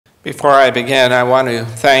Before I begin, I want to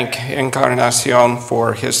thank Encarnacion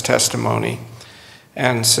for his testimony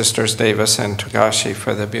and Sisters Davis and Togashi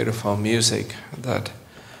for the beautiful music that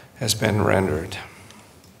has been rendered.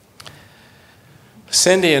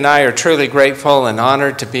 Cindy and I are truly grateful and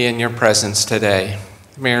honored to be in your presence today.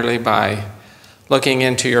 Merely by looking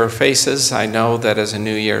into your faces, I know that as a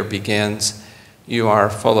new year begins, you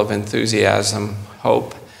are full of enthusiasm,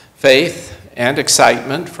 hope, faith, and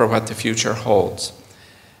excitement for what the future holds.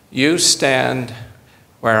 You stand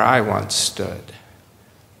where I once stood.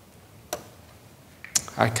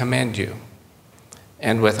 I commend you,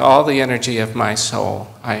 and with all the energy of my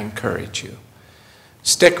soul, I encourage you.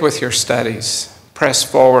 Stick with your studies, press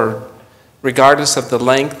forward, regardless of the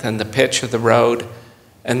length and the pitch of the road,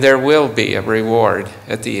 and there will be a reward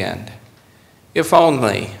at the end. If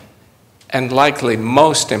only, and likely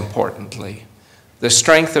most importantly, the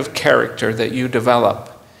strength of character that you develop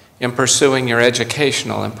in pursuing your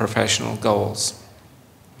educational and professional goals.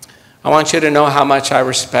 I want you to know how much I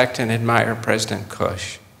respect and admire President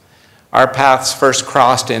Cush. Our paths first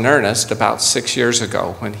crossed in earnest about 6 years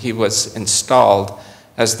ago when he was installed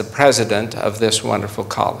as the president of this wonderful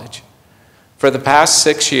college. For the past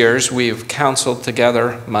 6 years, we've counseled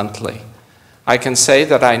together monthly. I can say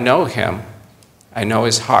that I know him, I know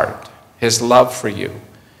his heart, his love for you,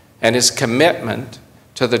 and his commitment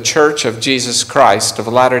to the Church of Jesus Christ of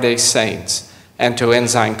Latter-day Saints and to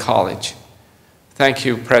Ensign College. Thank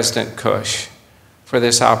you, President Cush, for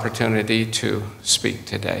this opportunity to speak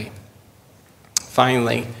today.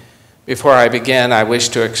 Finally, before I begin, I wish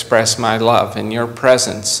to express my love in your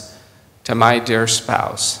presence to my dear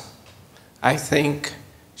spouse. I think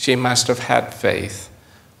she must have had faith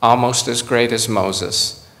almost as great as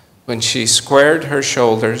Moses when she squared her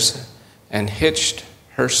shoulders and hitched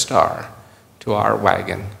her star to our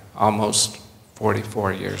wagon almost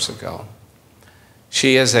 44 years ago.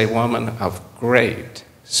 She is a woman of great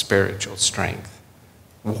spiritual strength,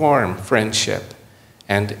 warm friendship,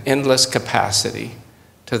 and endless capacity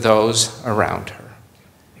to those around her.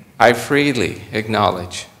 I freely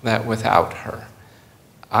acknowledge that without her,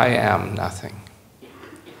 I am nothing.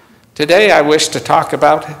 Today, I wish to talk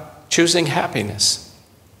about choosing happiness.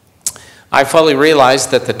 I fully realize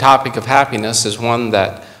that the topic of happiness is one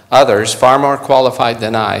that others, far more qualified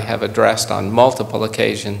than I, have addressed on multiple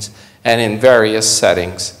occasions and in various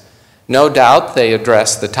settings. No doubt they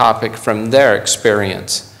address the topic from their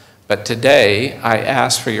experience, but today I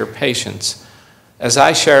ask for your patience as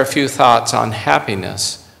I share a few thoughts on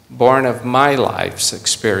happiness born of my life's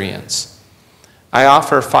experience. I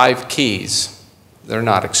offer 5 keys. They're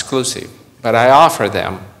not exclusive, but I offer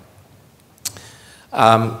them.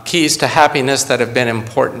 Keys to happiness that have been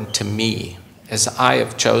important to me as I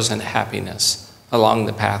have chosen happiness along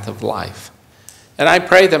the path of life. And I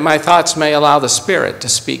pray that my thoughts may allow the Spirit to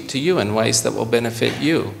speak to you in ways that will benefit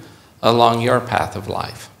you along your path of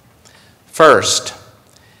life. First,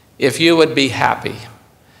 if you would be happy,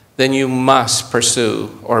 then you must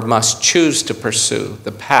pursue or must choose to pursue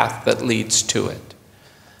the path that leads to it.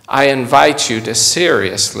 I invite you to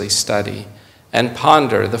seriously study and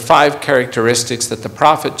ponder the 5 characteristics that the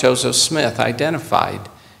prophet Joseph Smith identified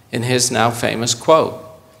in his now famous quote.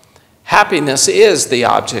 Happiness is the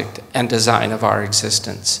object and design of our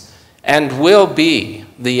existence and will be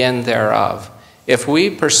the end thereof if we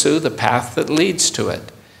pursue the path that leads to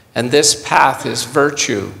it. And this path is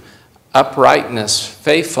virtue, uprightness,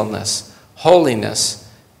 faithfulness,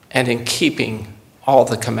 holiness, and in keeping all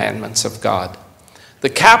the commandments of God. The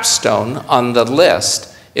capstone on the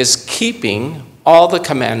list is keeping all the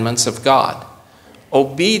commandments of God.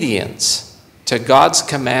 Obedience to God's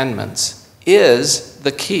commandments is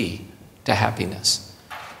the key to happiness.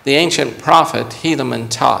 The ancient prophet Helaman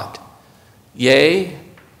taught, "Yea,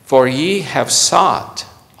 for ye have sought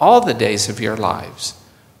all the days of your lives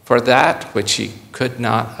for that which ye could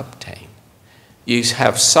not obtain. Ye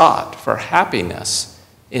have sought for happiness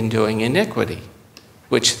in doing iniquity,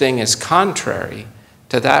 which thing is contrary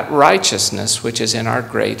to that righteousness which is in our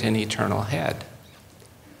great and eternal head."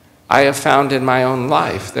 I have found in my own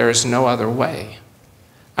life there is no other way.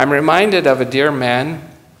 I'm reminded of a dear man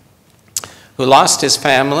who lost his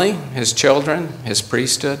family, his children, his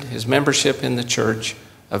priesthood, his membership in the Church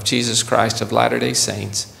of Jesus Christ of Latter-day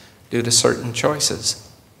Saints due to certain choices.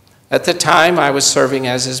 At the time, I was serving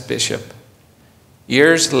as his bishop.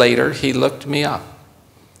 Years later, he looked me up.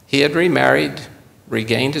 He had remarried,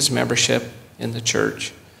 regained his membership in the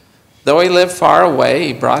church. Though he lived far away,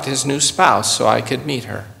 he brought his new spouse so I could meet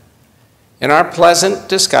her. In our pleasant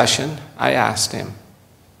discussion, I asked him,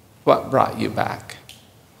 "What brought you back?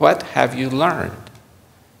 What have you learned?"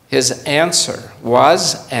 His answer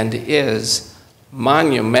was and is,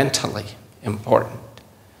 monumentally important.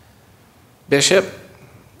 Bishop,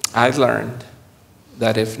 I learned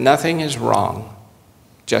that if nothing is wrong,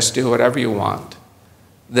 just do whatever you want,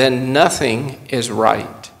 then nothing is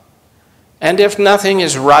right. And if nothing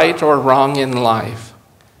is right or wrong in life,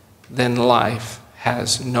 then life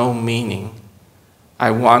has no meaning.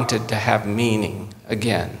 I wanted to have meaning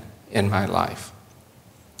again in my life.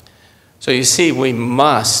 So you see, we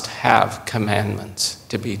must have commandments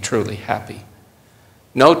to be truly happy.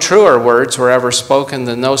 No truer words were ever spoken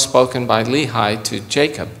than those spoken by Lehi to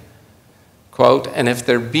Jacob. Quote, "And if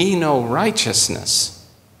there be no righteousness,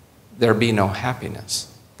 there be no happiness."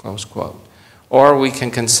 Close quote. Or we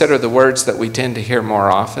can consider the words that we tend to hear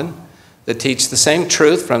more often that teach the same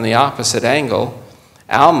truth from the opposite angle.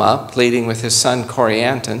 Alma, pleading with his son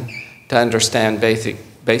Corianton to understand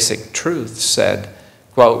basic truth, said,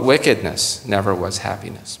 quote, "Wickedness never was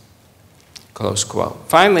happiness." Close quote.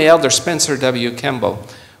 Finally, Elder Spencer W. Kimball,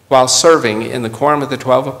 while serving in the Quorum of the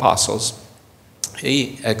 12 Apostles,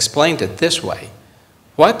 he explained it this way: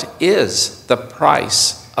 what is the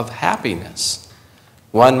price of happiness?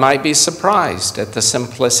 One might be surprised at the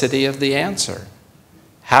simplicity of the answer.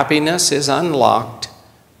 Happiness is unlocked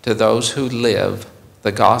to those who live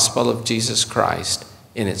the gospel of Jesus Christ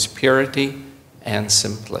in its purity and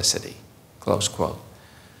simplicity. Close quote.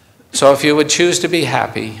 So if you would choose to be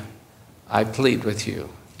happy, I plead with you,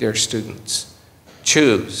 dear students,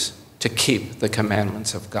 choose to keep the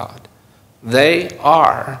commandments of God. They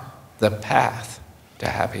are the path to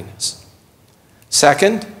happiness.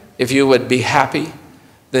 Second, if you would be happy,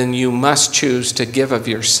 then you must choose to give of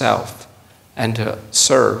yourself and to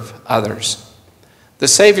serve others. The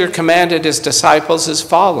Savior commanded his disciples as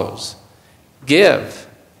follows: "Give,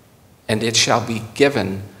 and it shall be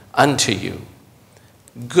given unto you.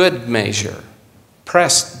 Good measure,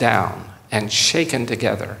 pressed down and shaken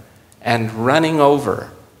together, and running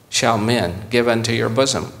over, shall men give unto your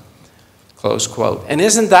bosom." Close quote. And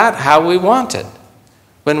isn't that how we want it?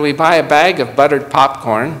 When we buy a bag of buttered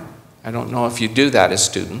popcorn, I don't know if you do that as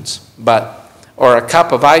students, or a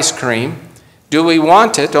cup of ice cream, do we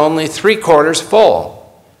want it only 3/4 full?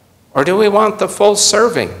 Or do we want the full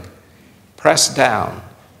serving, pressed down,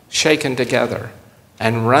 shaken together,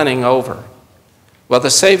 and running over? Well, the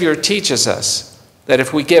Savior teaches us that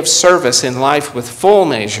if we give service in life with full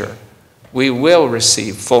measure, we will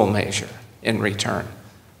receive full measure in return,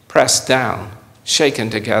 pressed down, shaken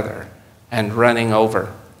together, and running over.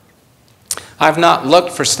 I've not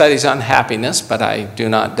looked for studies on happiness, but I do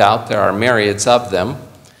not doubt there are myriads of them.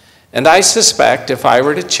 And I suspect if I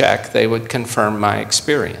were to check, they would confirm my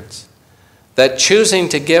experience. That choosing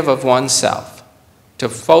to give of oneself, to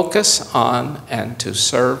focus on and to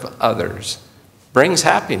serve others, brings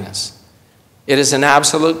happiness. It is an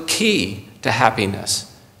absolute key to happiness,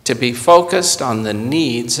 to be focused on the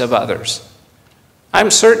needs of others.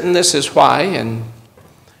 I'm certain this is why, and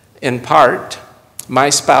in part, my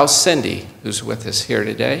spouse Cindy, who's with us here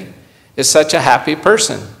today, is such a happy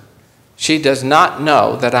person. She does not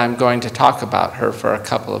know that I'm going to talk about her for a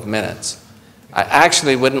couple of minutes. I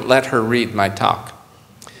actually wouldn't let her read my talk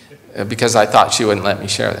because I thought she wouldn't let me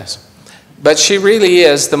share this. But she really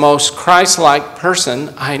is the most Christ-like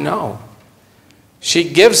person I know. She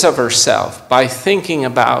gives of herself by thinking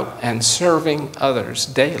about and serving others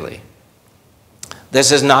daily.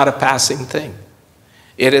 This is not a passing thing.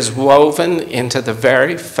 It is woven into the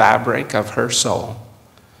very fabric of her soul.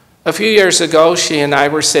 A few years ago, she and I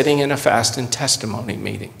were sitting in a fast and testimony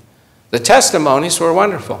meeting. The testimonies were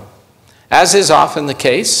wonderful. As is often the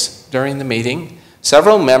case during the meeting,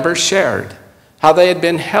 several members shared how they had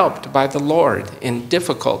been helped by the Lord in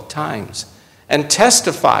difficult times and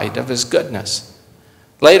testified of his goodness.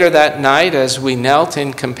 Later that night, as we knelt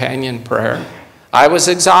in companion prayer, I was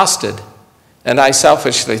exhausted, and I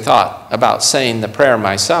selfishly thought about saying the prayer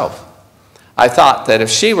myself. I thought that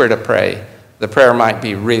if she were to pray, the prayer might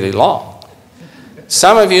be really long.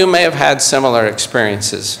 Some of you may have had similar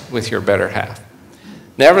experiences with your better half.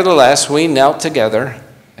 Nevertheless, we knelt together,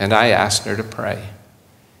 and I asked her to pray.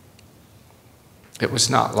 It was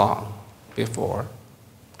not long before,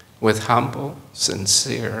 with humble,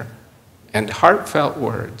 sincere, and heartfelt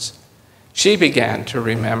words, she began to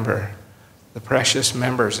remember the precious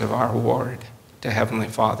members of our ward to Heavenly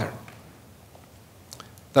Father.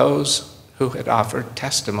 Those who had offered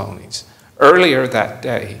testimonies earlier that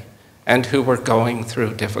day and who were going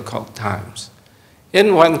through difficult times.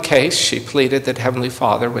 In one case, she pleaded that Heavenly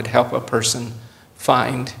Father would help a person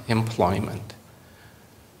find employment.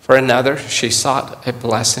 For another, she sought a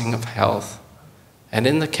blessing of health. And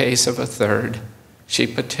in the case of a third, she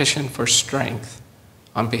petitioned for strength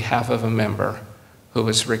on behalf of a member who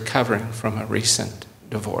was recovering from a recent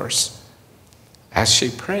divorce. As she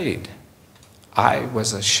prayed, I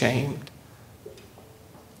was ashamed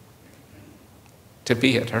to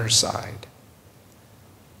be at her side.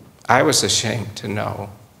 I was ashamed to know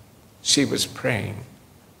she was praying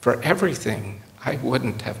for everything I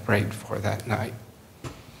wouldn't have prayed for that night.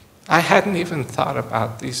 I hadn't even thought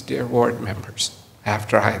about these dear ward members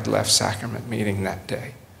after I had left sacrament meeting that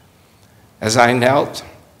day. As I knelt,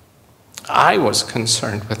 I was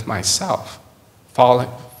concerned with myself, falling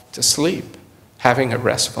to sleep, having a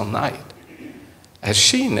restful night. As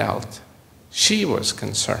she knelt, she was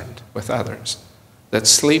concerned with others, that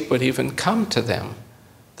sleep would even come to them,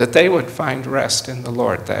 that they would find rest in the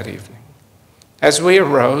Lord that evening. As we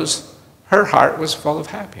arose, her heart was full of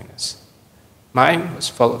happiness. Mine was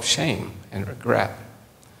full of shame and regret.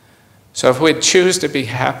 So if we'd choose to be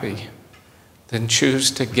happy, then choose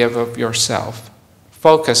to give of yourself,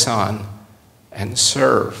 focus on and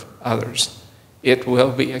serve others. It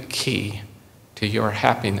will be a key to your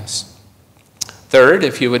happiness. Third,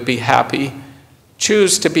 if you would be happy,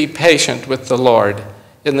 choose to be patient with the Lord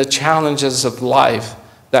in the challenges of life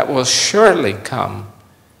that will surely come.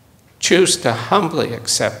 Choose to humbly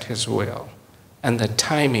accept his will and the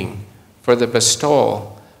timing for the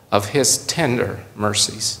bestowal of his tender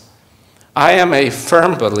mercies. I am a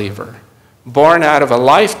firm believer, born out of a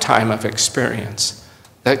lifetime of experience,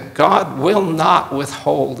 that God will not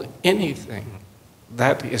withhold anything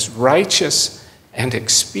that is righteous and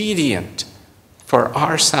expedient for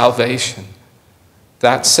our salvation.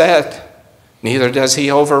 That said, neither does he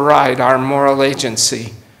override our moral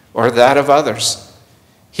agency or that of others.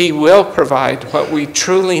 He will provide what we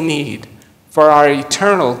truly need for our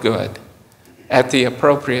eternal good at the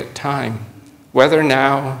appropriate time, whether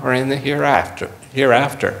now or in the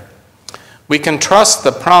hereafter. We can trust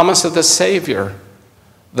the promise of the Savior.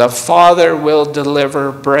 The Father will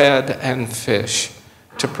deliver bread and fish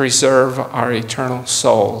to preserve our eternal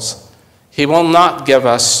souls. He will not give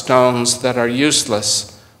us stones that are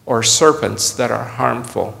useless or serpents that are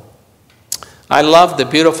harmful. I love the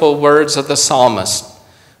beautiful words of the psalmist,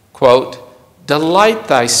 quote, "Delight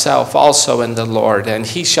thyself also in the Lord, and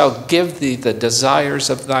he shall give thee the desires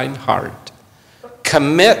of thine heart.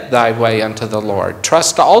 Commit thy way unto the Lord.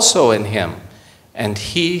 Trust also in him, and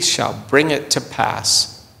he shall bring it to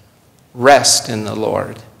pass. Rest in the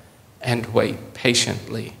Lord and wait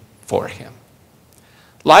patiently for him."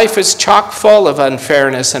 Life is chock full of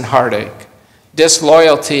unfairness and heartache,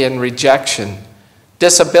 disloyalty and rejection,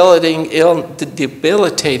 debilitating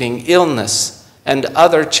illness, and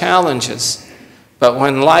other challenges. But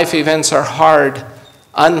when life events are hard,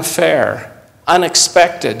 unfair,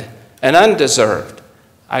 unexpected, and undeserved,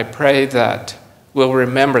 I pray that we'll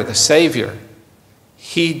remember the Savior.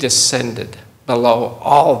 He descended below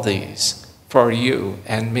all these for you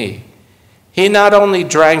and me. He not only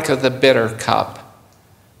drank of the bitter cup,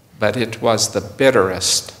 but it was the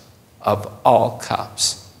bitterest of all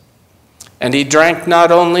cups. And he drank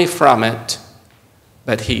not only from it,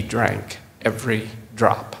 but he drank every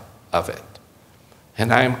drop of it.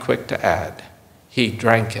 And I am quick to add, he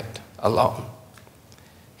drank it alone.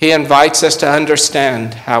 He invites us to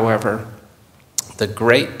understand, however, the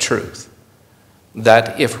great truth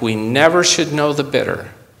that if we never should know the bitter,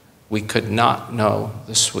 we could not know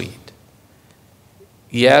the sweet.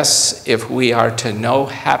 Yes, if we are to know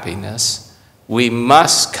happiness, we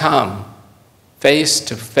must come face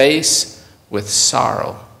to face with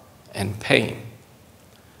sorrow and pain.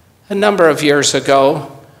 A number of years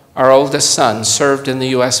ago, our oldest son served in the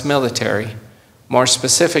U.S. military, more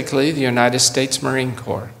specifically the United States Marine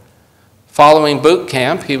Corps. Following boot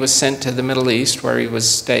camp, he was sent to the Middle East, where he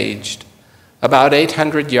was staged, about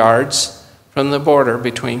 800 yards from the border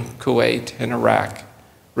between Kuwait and Iraq,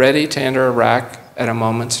 ready to enter Iraq at a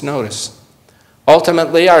moment's notice.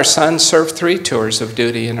 Ultimately, our son served 3 tours of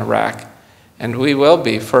duty in Iraq, and we will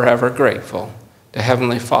be forever grateful to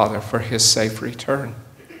Heavenly Father for his safe return.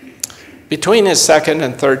 Between his 2nd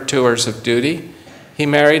and 3rd tours of duty, he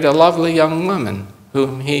married a lovely young woman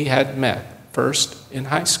whom he had met first in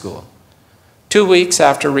high school. 2 weeks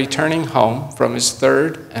after returning home from his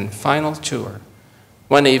 3rd and final tour,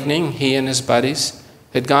 one evening he and his buddies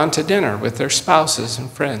had gone to dinner with their spouses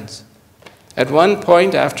and friends. At one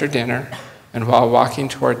point after dinner, and while walking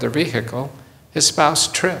toward their vehicle, his spouse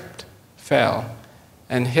tripped, fell,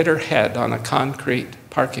 and hit her head on a concrete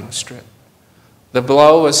parking strip. The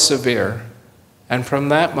blow was severe, and from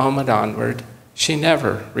that moment onward, she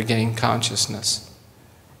never regained consciousness.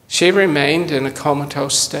 She remained in a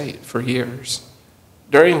comatose state for years,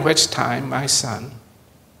 during which time my son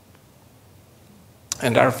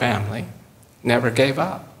and our family never gave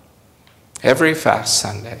up. every fast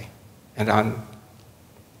Sunday and on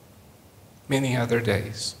many other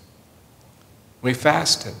days. We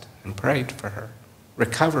fasted and prayed for her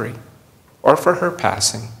recovery or for her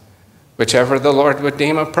passing, whichever the Lord would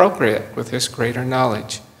deem appropriate with his greater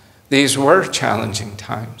knowledge. These were challenging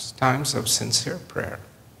times, times of sincere prayer.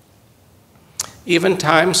 Even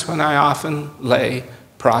times when I often lay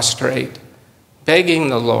prostrate, begging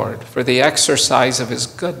the Lord for the exercise of his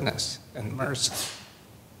goodness and mercy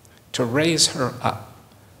to raise her up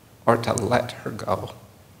or to let her go.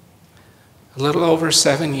 A little over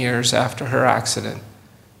 7 years after her accident,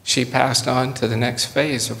 she passed on to the next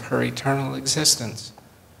phase of her eternal existence.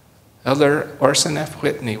 Elder Orson F.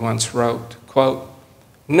 Whitney once wrote, quote,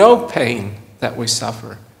 "No pain that we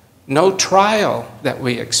suffer, no trial that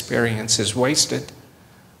we experience is wasted.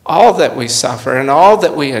 All that we suffer and all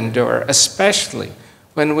that we endure, especially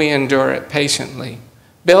when we endure it patiently,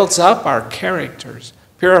 builds up our characters,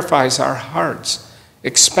 purifies our hearts,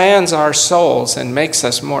 expands our souls, and makes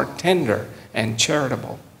us more tender and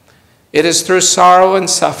charitable. It is through sorrow and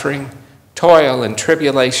suffering, toil and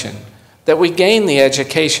tribulation, that we gain the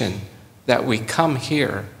education that we come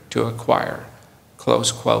here to acquire."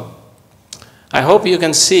 Close quote. I hope you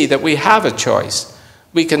can see that we have a choice.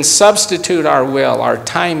 We can substitute our will, our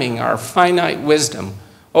timing, our finite wisdom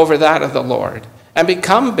over that of the Lord and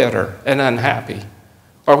become bitter and unhappy.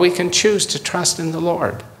 Or we can choose to trust in the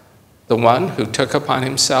Lord, the one who took upon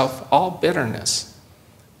himself all bitterness.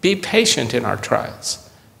 Be patient in our trials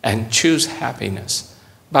and choose happiness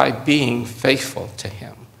by being faithful to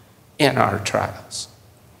him in our trials.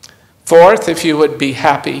 Fourth, if you would be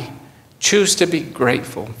happy, choose to be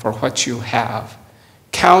grateful for what you have.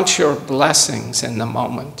 Count your blessings in the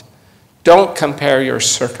moment. Don't compare your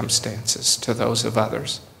circumstances to those of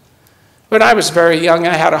others. When I was very young,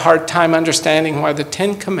 I had a hard time understanding why the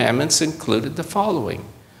 10 Commandments included the following.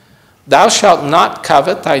 Thou shalt not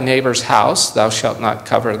covet thy neighbor's house, thou shalt not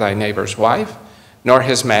covet thy neighbor's wife, nor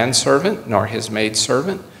his manservant, nor his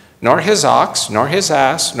maidservant, nor his ox, nor his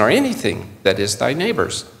ass, nor anything that is thy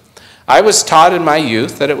neighbor's. I was taught in my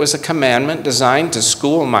youth that it was a commandment designed to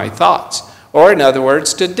school my thoughts, or in other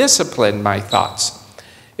words, to discipline my thoughts.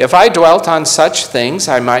 If I dwelt on such things,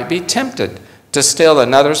 I might be tempted to steal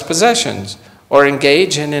another's possessions or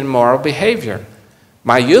engage in immoral behavior.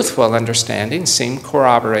 My youthful understanding seemed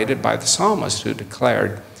corroborated by the psalmist who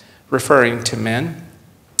declared, referring to men,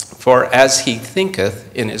 "For as he thinketh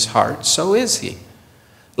in his heart, so is he."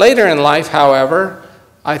 Later in life, however,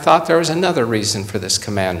 I thought there was another reason for this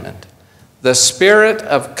commandment. The spirit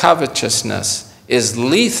of covetousness is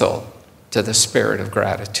lethal to the spirit of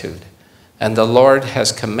gratitude, and the Lord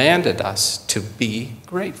has commanded us to be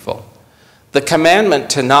grateful. The commandment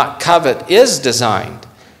to not covet is designed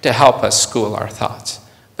to help us school our thoughts,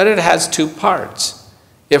 but it has 2 parts.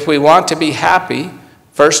 If we want to be happy,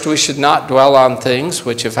 first we should not dwell on things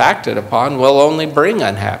which, if acted upon, will only bring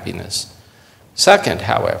unhappiness. Second,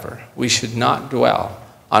 however, we should not dwell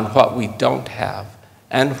on what we don't have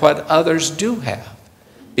and what others do have,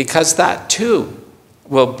 because that too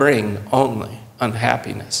will bring only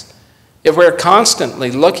unhappiness. If we're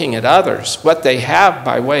constantly looking at others, what they have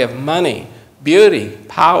by way of money, beauty,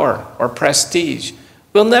 power, or prestige,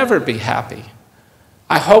 we'll never be happy.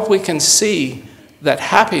 I hope we can see that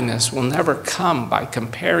happiness will never come by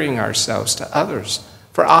comparing ourselves to others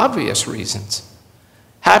for obvious reasons.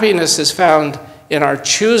 Happiness is found in our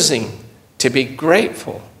choosing to be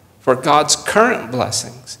grateful for God's current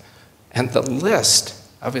blessings, and the list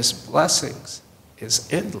of his blessings is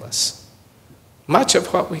endless, much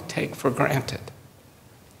of what we take for granted.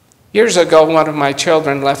 Years ago, one of my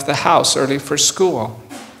children left the house early for school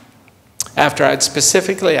after I'd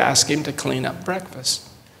specifically asked him to clean up breakfast.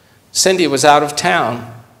 Cindy was out of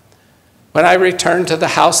town. When I returned to the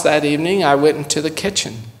house that evening, I went into the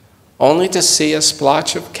kitchen, only to see a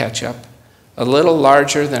splotch of ketchup, a little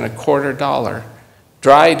larger than $0.25,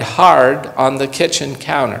 dried hard on the kitchen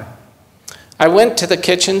counter. I went to the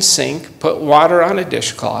kitchen sink, put water on a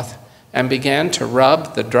dishcloth, and began to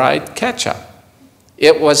rub the dried ketchup.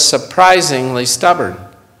 It was surprisingly stubborn,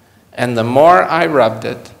 and the more I rubbed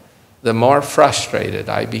it, the more frustrated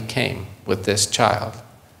I became with this child.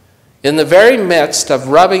 In the very midst of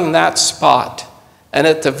rubbing that spot, and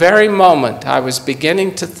at the very moment I was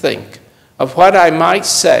beginning to think of what I might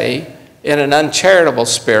say in an uncharitable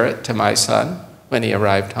spirit to my son when he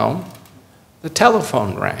arrived home, the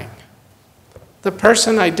telephone rang. The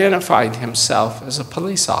person identified himself as a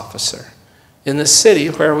police officer in the city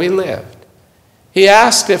where we lived. He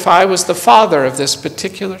asked if I was the father of this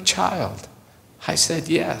particular child. I said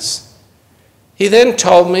yes. He then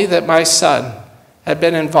told me that my son had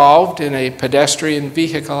been involved in a pedestrian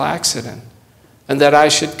vehicle accident and that I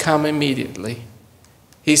should come immediately.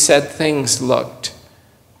 He said things looked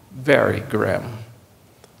very grim.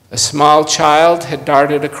 A small child had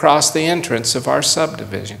darted across the entrance of our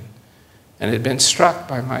subdivision and had been struck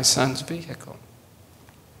by my son's vehicle.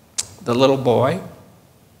 The little boy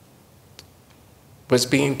was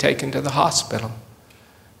being taken to the hospital,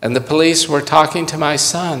 and the police were talking to my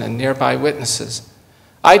son and nearby witnesses.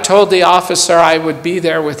 I told the officer I would be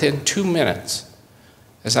there within 2 minutes.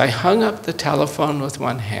 As I hung up the telephone with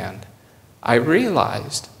one hand, I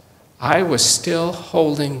realized I was still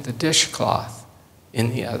holding the dishcloth in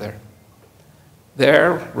the other.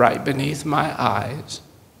 There, right beneath my eyes,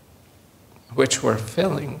 which were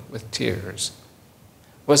filling with tears,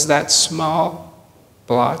 was that small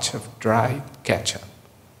blotch of dried ketchup.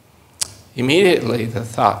 Immediately the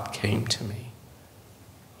thought came to me,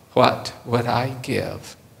 what would I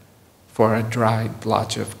give for a dried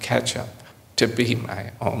blotch of ketchup to be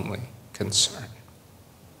my only concern?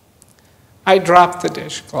 I dropped the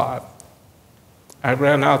dishcloth. I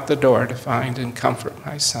ran out the door to find and comfort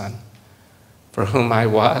my son, for whom I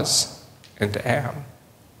was and am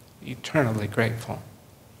eternally grateful.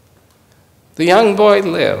 The young boy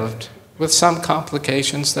lived with some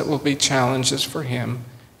complications that will be challenges for him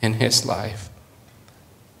in his life.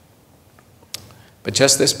 But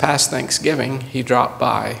just this past Thanksgiving, he dropped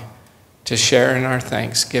by to share in our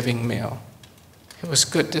Thanksgiving meal. It was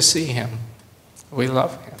good to see him. We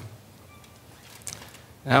love him.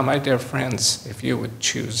 Now, my dear friends, if you would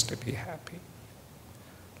choose to be happy,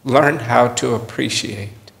 learn how to appreciate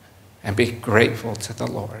and be grateful to the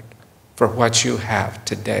Lord for what you have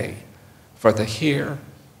today, for the here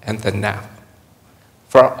and the now,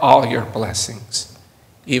 for all your blessings,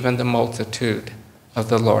 even the multitude of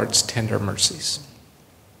the Lord's tender mercies.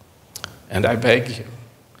 And I beg you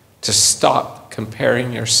to stop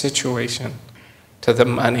comparing your situation to the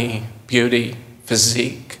money, beauty,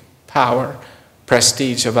 physique, power,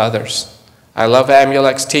 prestige of others. I love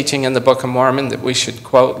Amulek's teaching in the Book of Mormon that we should,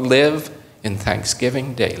 quote, live in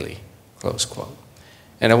thanksgiving daily, close quote.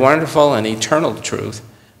 And a wonderful and eternal truth,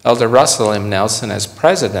 Elder Russell M. Nelson, as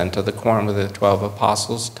president of the Quorum of the 12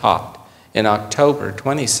 Apostles, taught in October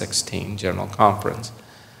 2016 General Conference,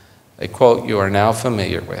 a quote you are now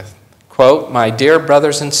familiar with. Quote, my dear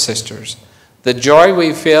brothers and sisters, the joy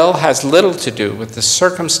we feel has little to do with the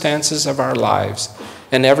circumstances of our lives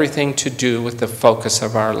and everything to do with the focus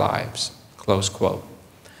of our lives, close quote.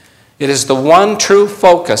 It is the one true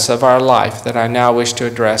focus of our life that I now wish to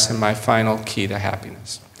address in my final key to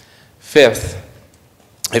happiness. Fifth,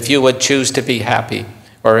 if you would choose to be happy,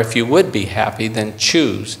 or if you would be happy, then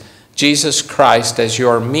choose Jesus Christ as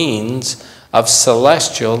your means of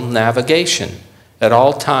celestial navigation at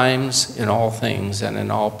all times, in all things, and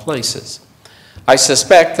in all places. I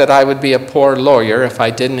suspect that I would be a poor lawyer if I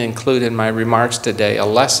didn't include in my remarks today a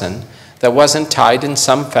lesson that wasn't tied in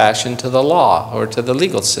some fashion to the law or to the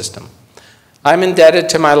legal system. I'm indebted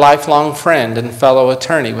to my lifelong friend and fellow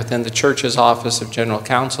attorney within the church's Office of General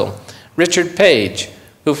Counsel, Richard Page,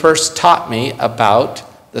 who first taught me about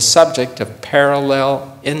the subject of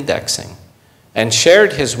parallel indexing and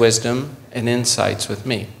shared his wisdom and insights with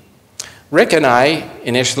me. Rick and I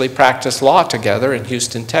initially practiced law together in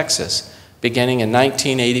Houston, Texas, beginning in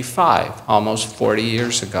 1985, almost 40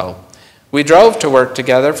 years ago. We drove to work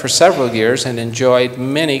together for several years and enjoyed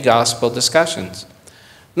many gospel discussions.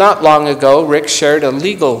 Not long ago, Rick shared a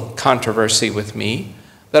legal controversy with me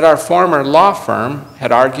that our former law firm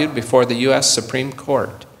had argued before the U.S. Supreme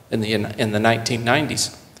Court in the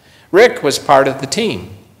 1990s. Rick was part of the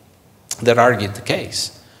team that argued the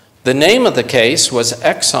case. The name of the case was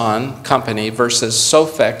Exxon Company versus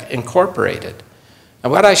Sofec Incorporated.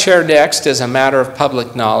 And what I share next is a matter of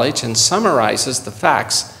public knowledge and summarizes the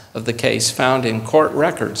facts of the case found in court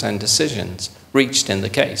records and decisions reached in the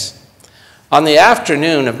case. On the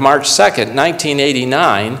afternoon of March 2nd,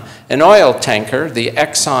 1989, an oil tanker, the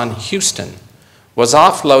Exxon Houston, was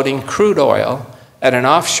offloading crude oil at an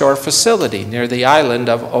offshore facility near the island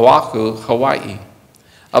of Oahu, Hawaii.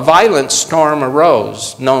 A violent storm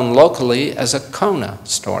arose, known locally as a Kona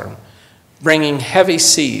storm, bringing heavy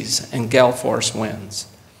seas and gale force winds.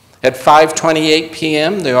 At 5:28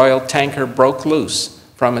 p.m., the oil tanker broke loose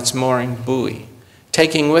from its mooring buoy,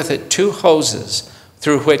 taking with it 2 hoses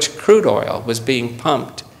through which crude oil was being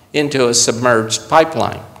pumped into a submerged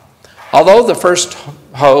pipeline. Although the first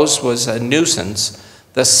hose was a nuisance,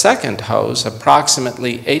 the second hose,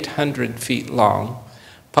 approximately 800 feet long,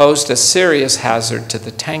 posed a serious hazard to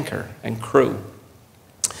the tanker and crew.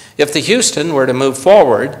 If the Houston were to move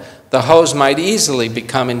forward, the hose might easily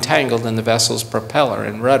become entangled in the vessel's propeller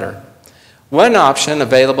and rudder. One option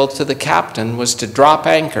available to the captain was to drop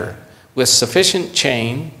anchor with sufficient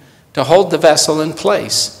chain to hold the vessel in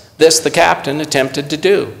place. This the captain attempted to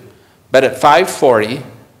do, but at 5:40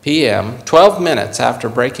 p.m., 12 minutes after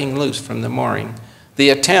breaking loose from the mooring, the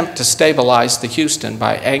attempt to stabilize the Houston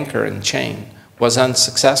by anchor and chain was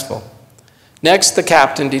unsuccessful. Next, the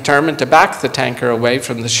captain determined to back the tanker away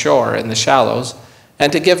from the shore in the shallows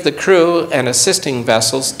and to give the crew and assisting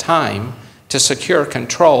vessels time to secure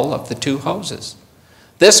control of the two hoses.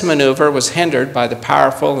 This maneuver was hindered by the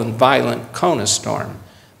powerful and violent Kona storm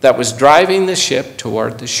that was driving the ship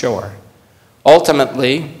toward the shore.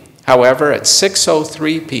 Ultimately, however, at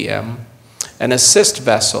 6:03 p.m., an assist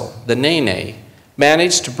vessel, the Nene,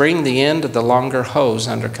 managed to bring the end of the longer hose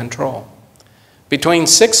under control. Between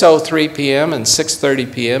 6:03 p.m. and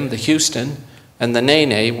 6:30 p.m., the Houston and the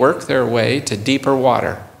Nene worked their way to deeper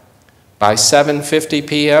water. By 7:50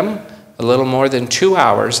 p.m., a little more than 2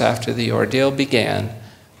 hours after the ordeal began,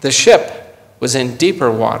 the ship was in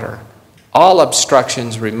deeper water, all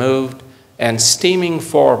obstructions removed, and steaming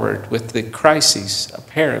forward with the crisis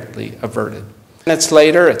apparently averted. Minutes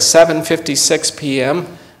later, at 7:56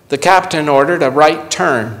 p.m., the captain ordered a right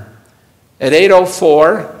turn. At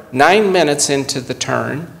 8:04, 9 minutes into the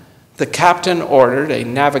turn, the captain ordered a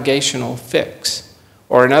navigational fix,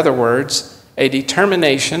 or in other words, a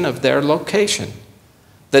determination of their location.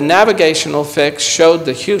 The navigational fix showed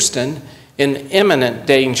the Houston in imminent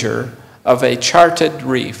danger of a charted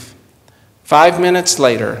reef. 5 minutes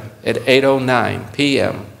later, at 8:09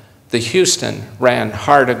 p.m., the Houston ran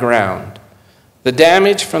hard aground. The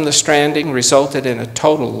damage from the stranding resulted in a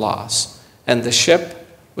total loss, and the ship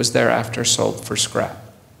was thereafter sold for scrap.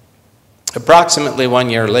 Approximately 1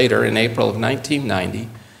 year later, in April of 1990,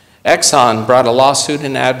 Exxon brought a lawsuit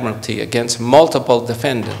in Admiralty against multiple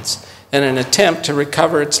defendants in an attempt to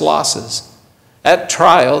recover its losses. At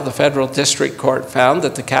trial, the federal district court found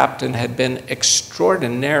that the captain had been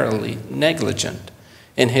extraordinarily negligent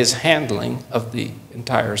in his handling of the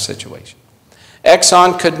entire situation.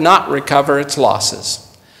 Exxon could not recover its losses.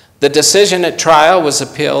 The decision at trial was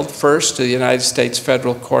appealed first to the United States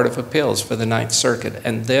Federal Court of Appeals for the Ninth Circuit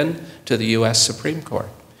and then to the U.S. Supreme Court.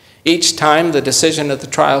 Each time, the decision of the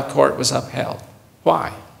trial court was upheld.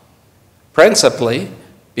 Why? Principally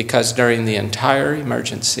because during the entire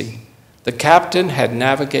emergency, the captain had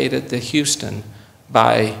navigated the Houston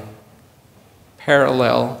by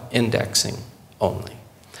parallel indexing only.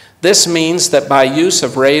 This means that by use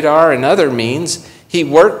of radar and other means, he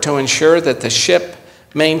worked to ensure that the ship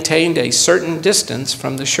maintained a certain distance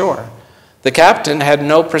from the shore. The captain had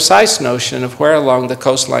no precise notion of where along the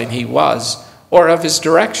coastline he was or of his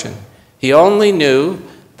direction. He only knew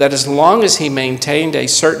that as long as he maintained a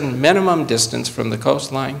certain minimum distance from the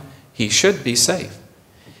coastline, he should be safe.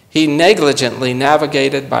 He negligently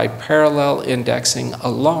navigated by parallel indexing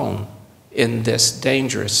alone in this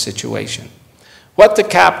dangerous situation. What the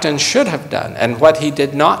captain should have done, and what he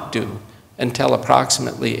did not do until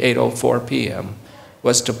approximately 8:04 p.m.,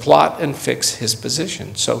 was to plot and fix his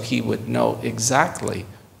position so he would know exactly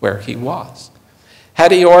where he was.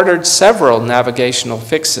 Had he ordered several navigational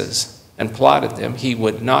fixes and plotted them, he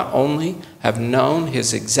would not only have known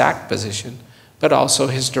his exact position, but also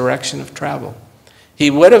his direction of travel. He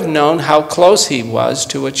would have known how close he was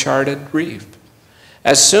to a charted reef.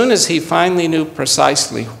 As soon as he finally knew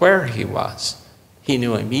precisely where he was, he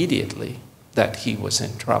knew immediately that he was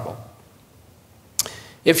in trouble.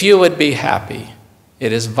 If you would be happy,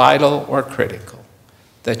 it is vital or critical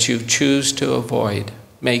that you choose to avoid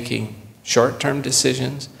making short-term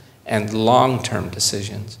decisions and long-term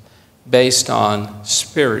decisions based on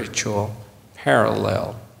spiritual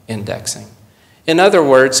parallel indexing. In other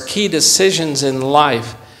words, key decisions in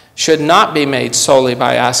life should not be made solely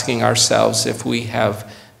by asking ourselves if we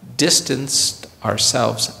have distanced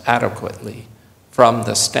ourselves adequately from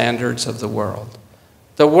the standards of the world.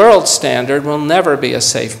 The world standard will never be a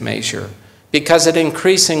safe measure because it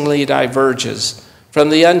increasingly diverges from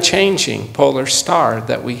the unchanging polar star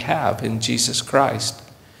that we have in Jesus Christ.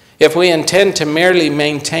 If we intend to merely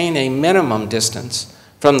maintain a minimum distance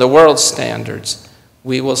from the world's standards,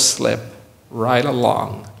 we will slip right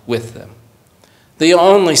along with them. The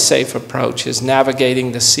only safe approach is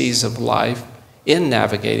navigating the seas of life. In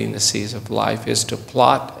navigating the seas of life is to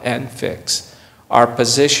plot and fix our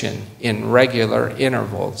position in regular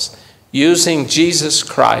intervals, using Jesus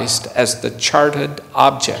Christ as the charted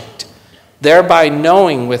object, thereby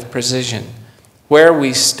knowing with precision where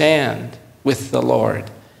we stand with the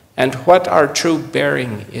Lord and what our true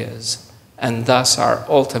bearing is, and thus our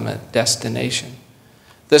ultimate destination.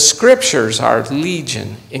 The scriptures are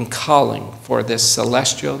legion in calling for this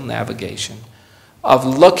celestial navigation of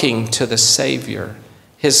looking to the Savior,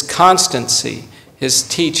 his constancy, his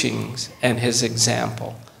teachings, and his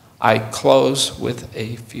example. I close with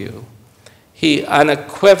a few. He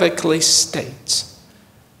unequivocally states,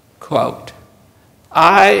 quote,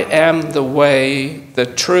 I am the way, the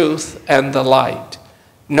truth, and the light.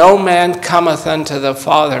 No man cometh unto the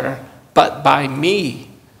Father but by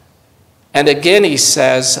me. And again he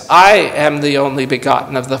says, I am the only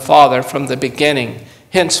begotten of the Father from the beginning,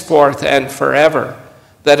 henceforth and forever,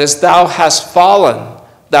 that as thou hast fallen,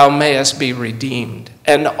 thou mayest be redeemed,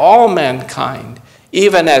 and all mankind,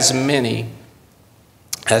 even as many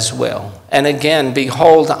as will. And again,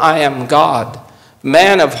 behold, I am God.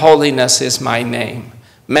 Man of holiness is my name.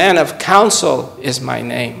 Man of counsel is my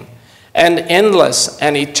name. And endless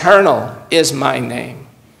and eternal is my name.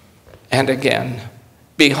 And again,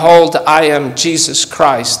 behold, I am Jesus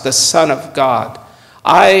Christ, the Son of God.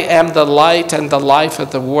 I am the light and the life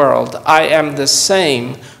of the world. I am the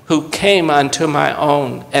same who came unto my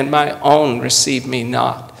own, and my own received me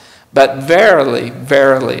not. But verily,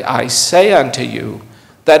 verily, I say unto you,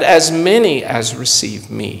 that as many as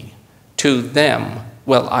receive me, to them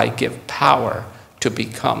will I give power to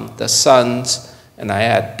become the sons, and I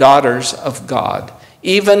add daughters of God,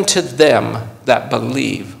 even to them that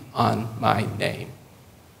believe on my name.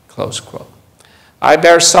 Close quote. I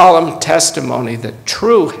bear solemn testimony that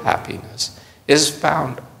true happiness is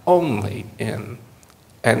found only in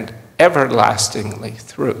and everlastingly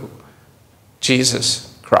through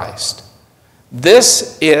Jesus Christ.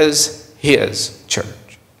 This is his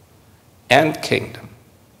church and kingdom.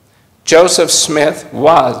 Joseph Smith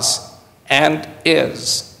was and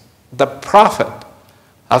is the prophet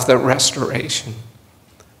of the restoration.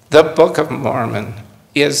 The Book of Mormon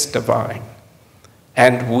is divine,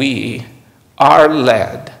 and we are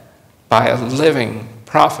led by a living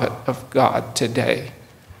prophet of God today.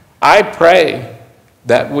 I pray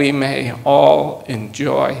that we may all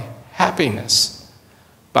enjoy happiness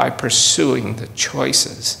by pursuing the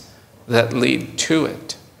choices that lead to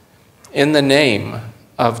it. In the name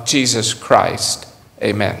of Jesus Christ,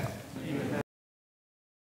 amen.